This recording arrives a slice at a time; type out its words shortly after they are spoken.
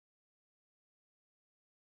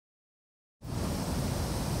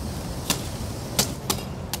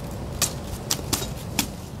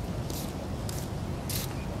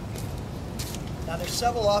There's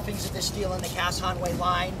several offerings of this steel in the CAS Hanwei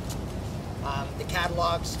line. The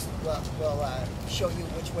catalogs will show you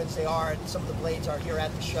which ones they are, and some of the blades are here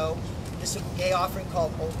at the show. This is a Bugei offering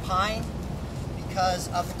called Old Pine because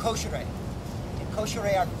of the koshere. And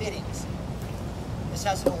koshere are fittings. This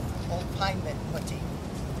has an old pine motif.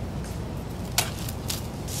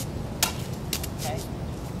 Okay.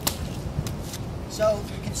 So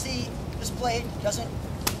you can see this blade doesn't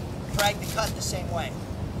drag the cut the same way.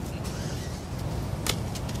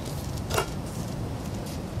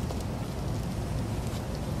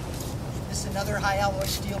 This is another high alloy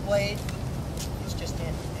steel blade. It's just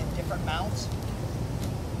in different mounts.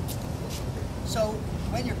 So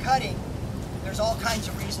when you're cutting, there's all kinds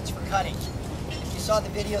of reasons for cutting. If you saw the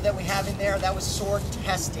video that we have in there, that was sword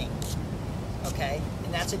testing. Okay?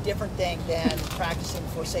 And that's a different thing than practicing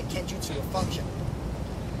for, say, kenjutsu or function.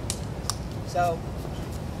 So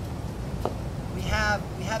we have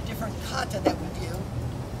different kata that we do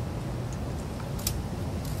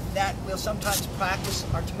that we'll sometimes practice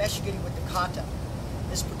our temeshigiri with the kata.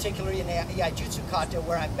 This particularly in the iaijutsu kata,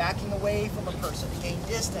 where I'm backing away from a person to gain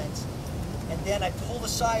distance, and then I pull the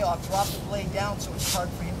sai off, drop the blade down so it's hard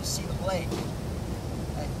for him to see the blade.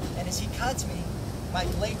 And as he cuts me, my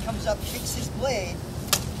blade comes up, kicks his blade,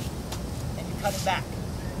 and you cut it back.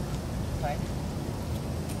 Okay?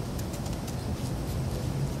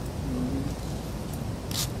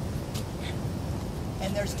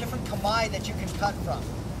 And there's different kamae that you can cut from.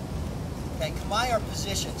 Okay, kamae are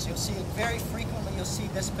positions. You'll see it very frequently. You'll see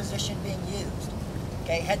this position being used.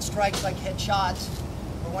 Okay, head strikes like head shots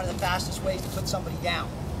are one of the fastest ways to put somebody down.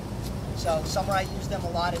 So samurai use them a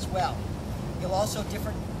lot as well. You'll also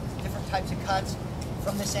different types of cuts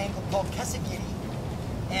from this angle called kesagiri,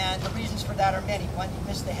 and the reasons for that are many. One, you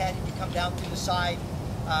miss the head and you come down through the side,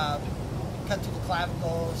 cut through the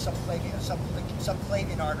clavicle,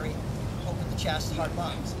 subclavian artery, open the chest, hard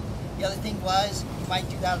lungs. The other thing was, you might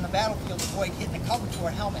do that on the battlefield to avoid hitting the cover to our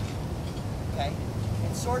helmet. Okay?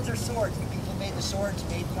 And swords are swords. The people who made the swords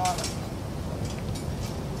made the armor.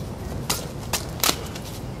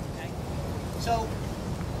 Okay? So,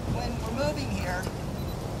 when we're moving here,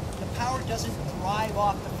 the power doesn't drive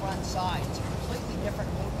off the front side. It's a completely different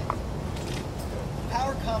movement. The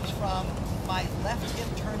power comes from my left hip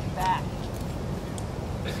turning back.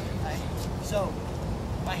 Okay? So,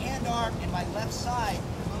 my hand arm and my left side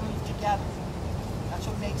move together. That's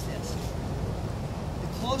what makes this. The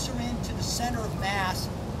closer into the center of mass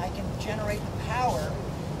I can generate the power,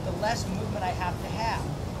 the less movement I have to have.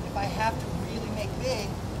 If I have to really make big,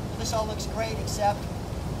 this all looks great, except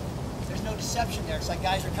there's no deception there. It's like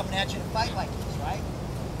guys are coming at you to fight like this, right?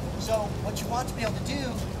 So what you want to be able to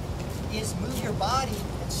do is move your body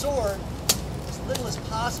and sword as little as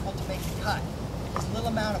possible to make the cut. As little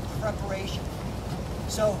amount of preparation.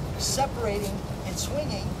 So separating and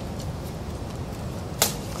swinging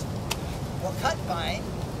will cut fine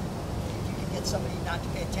if you can get somebody not to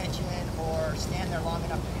pay attention or stand there long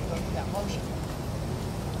enough to go through that motion.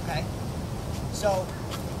 Okay? So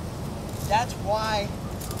that's why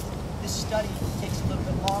this study takes a little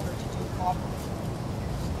bit longer to do properly.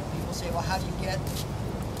 People say, well, how do you get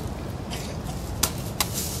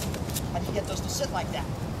those to sit like that?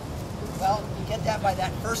 Well, you get that by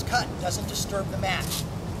that first cut. It doesn't disturb the mat.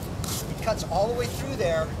 It cuts all the way through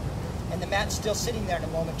there, and the mat's still sitting there in a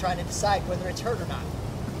moment trying to decide whether it's hurt or not.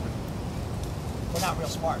 We're not real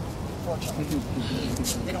smart, fortunately.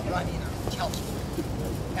 They don't run either, which helps me.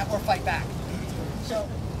 Or fight back. So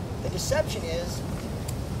the deception is,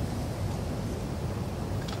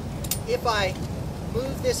 if I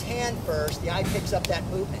move this hand first, the eye picks up that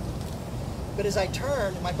movement. But as I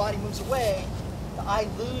turn and my body moves away, the eye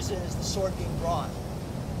loses the sword being drawn.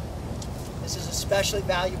 This is especially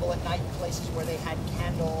valuable at night in places where they had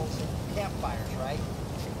candles and campfires, right?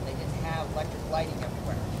 They didn't have electric lighting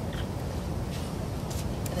everywhere.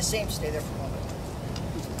 And the same, stay there for a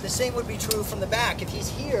moment. The same would be true from the back. If he's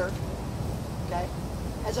here, okay,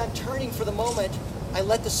 as I'm turning for the moment, I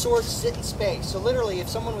let the sword sit in space. So literally, if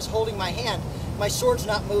someone was holding my hand, my sword's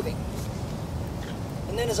not moving.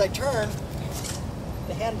 And then as I turn,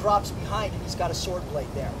 the hand drops behind and he's got a sword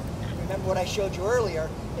blade there. Remember what I showed you earlier?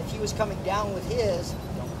 If he was coming down with his,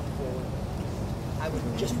 I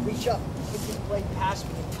would just reach up, kick his blade past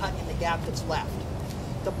me and cut in the gap that's left.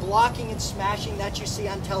 The blocking and smashing that you see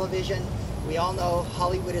on television, we all know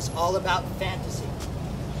Hollywood is all about fantasy.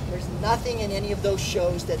 There's nothing in any of those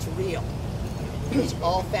shows that's real. It's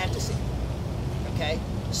all fantasy. Okay?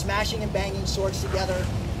 Smashing and banging swords together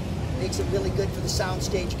makes it really good for the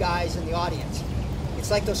soundstage guys and the audience. It's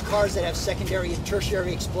like those cars that have secondary and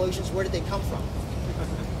tertiary explosions. Where did they come from?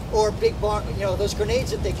 Or big bar, you know, those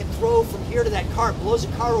grenades that they can throw from here to that car, blows a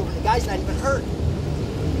car over, and the guy's not even hurt.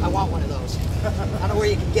 I want one of those. I don't know where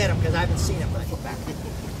you can get them because I haven't seen them, but I think back.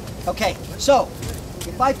 Okay, so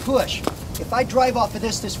if I push, if I drive off of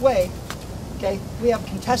this way, okay, we have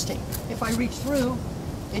contesting. If I reach through,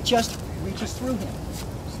 it just reaches through him.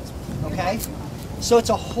 Okay? So it's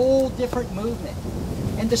a whole different movement.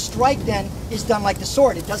 And the strike then is done like the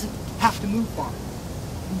sword. It doesn't have to move far.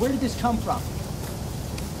 And where did this come from?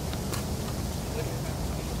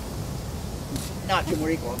 Not Jim,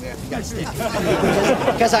 we're equal. You gotta stick.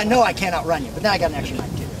 Because I know I can't outrun you, but then I got an extra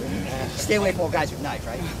knife too. Stay away from all guys with knives,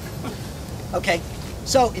 right? Okay,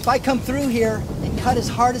 so if I come through here and cut as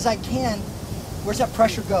hard as I can, where's that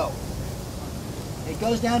pressure go? It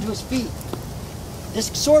goes down to his feet. This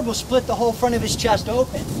sword will split the whole front of his chest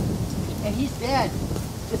open. And he's dead,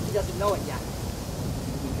 just he doesn't know it yet.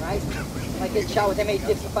 Right? Like get shot with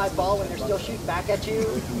M855 ball when they're still shooting back at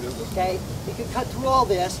you. Okay? You can cut through all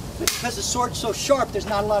this, but because the sword's so sharp, there's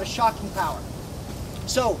not a lot of shocking power.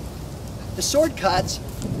 So, the sword cuts.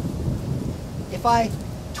 If I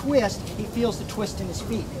twist, he feels the twist in his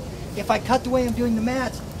feet. If I cut the way I'm doing the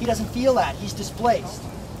mats, he doesn't feel that. He's displaced.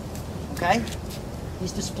 Okay?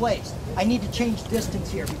 He's displaced. I need to change distance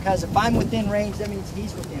here because if I'm within range, that means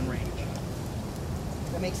he's within range.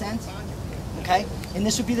 Does that make sense? Okay? And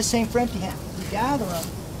this would be the same for empty hand. You gather them,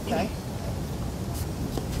 okay?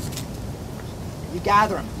 You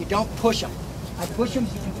gather them. You don't push them. I push them,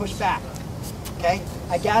 you can push back. Okay?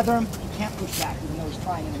 I gather him, he can't push back, even though he's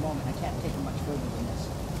trying in a moment. I can't take him much further than this.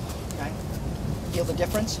 Okay? Feel the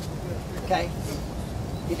difference? Okay?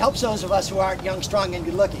 It helps those of us who aren't young, strong, and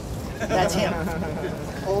good looking. That's him.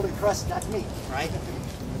 Old and crusty, that's me, right?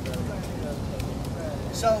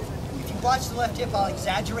 So, if you watch the left hip, I'll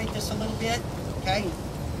exaggerate this a little bit, okay?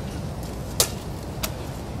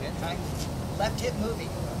 Okay? Left hip moving.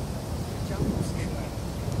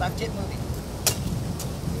 Left hip moving.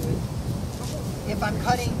 If I'm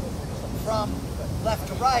cutting from left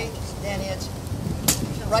to right, then it's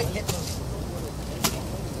right hip moving.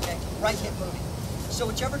 Okay, right hip moving. So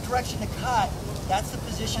whichever direction to cut, that's the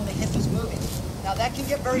position the hip is moving. Now that can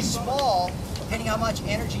get very small depending how much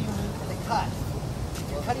energy you need for the cut.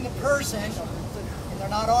 If you're cutting a person and they're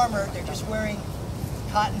not armored, they're just wearing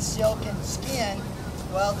cotton, silk, and skin,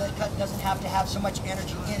 well, the cut doesn't have to have so much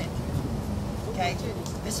energy in it. Okay?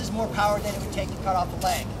 This is more power than it would take to cut off a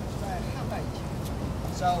leg.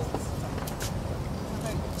 So,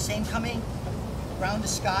 same coming around the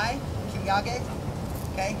sky, Kiryage,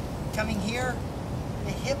 okay? Coming here,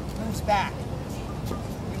 the hip moves back.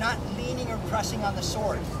 You're not leaning or pressing on the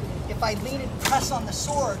sword. If I lean and press on the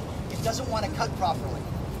sword, it doesn't want to cut properly,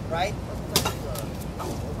 right?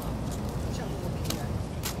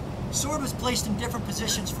 The sword was placed in different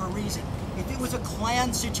positions for a reason. If it was a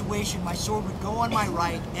clan situation, my sword would go on my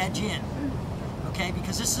right, edge in. Okay,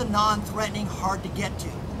 because this is a non-threatening, hard to get to.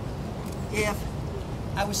 If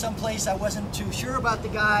I was someplace I wasn't too sure about the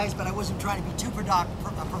guys, but I wasn't trying to be too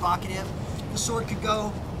provocative, the sword could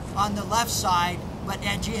go on the left side, but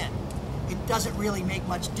edge in. It doesn't really make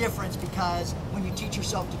much difference because when you teach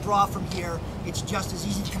yourself to draw from here, it's just as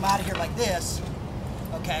easy to come out of here like this,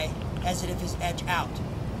 okay, as it is edge out.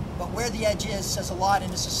 But where the edge is says a lot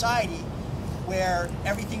in a society where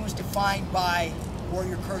everything was defined by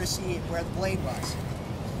warrior courtesy and where the blade was,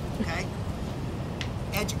 okay?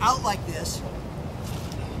 Edge out like this,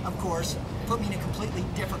 of course, put me in a completely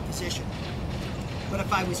different position. But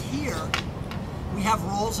if I was here, we have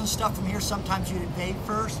rolls and stuff from here. Sometimes you'd invade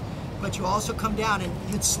first, but you also come down and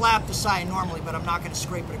you'd slap the side normally, but I'm not going to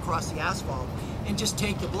scrape it across the asphalt, and just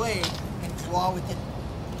take the blade and draw with it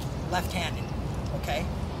left-handed, okay?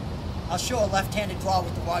 I'll show a left-handed draw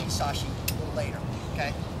with the wagisashi a little later,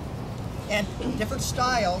 okay? And different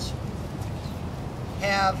styles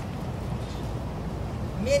have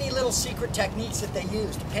many little secret techniques that they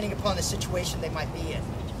use depending upon the situation they might be in.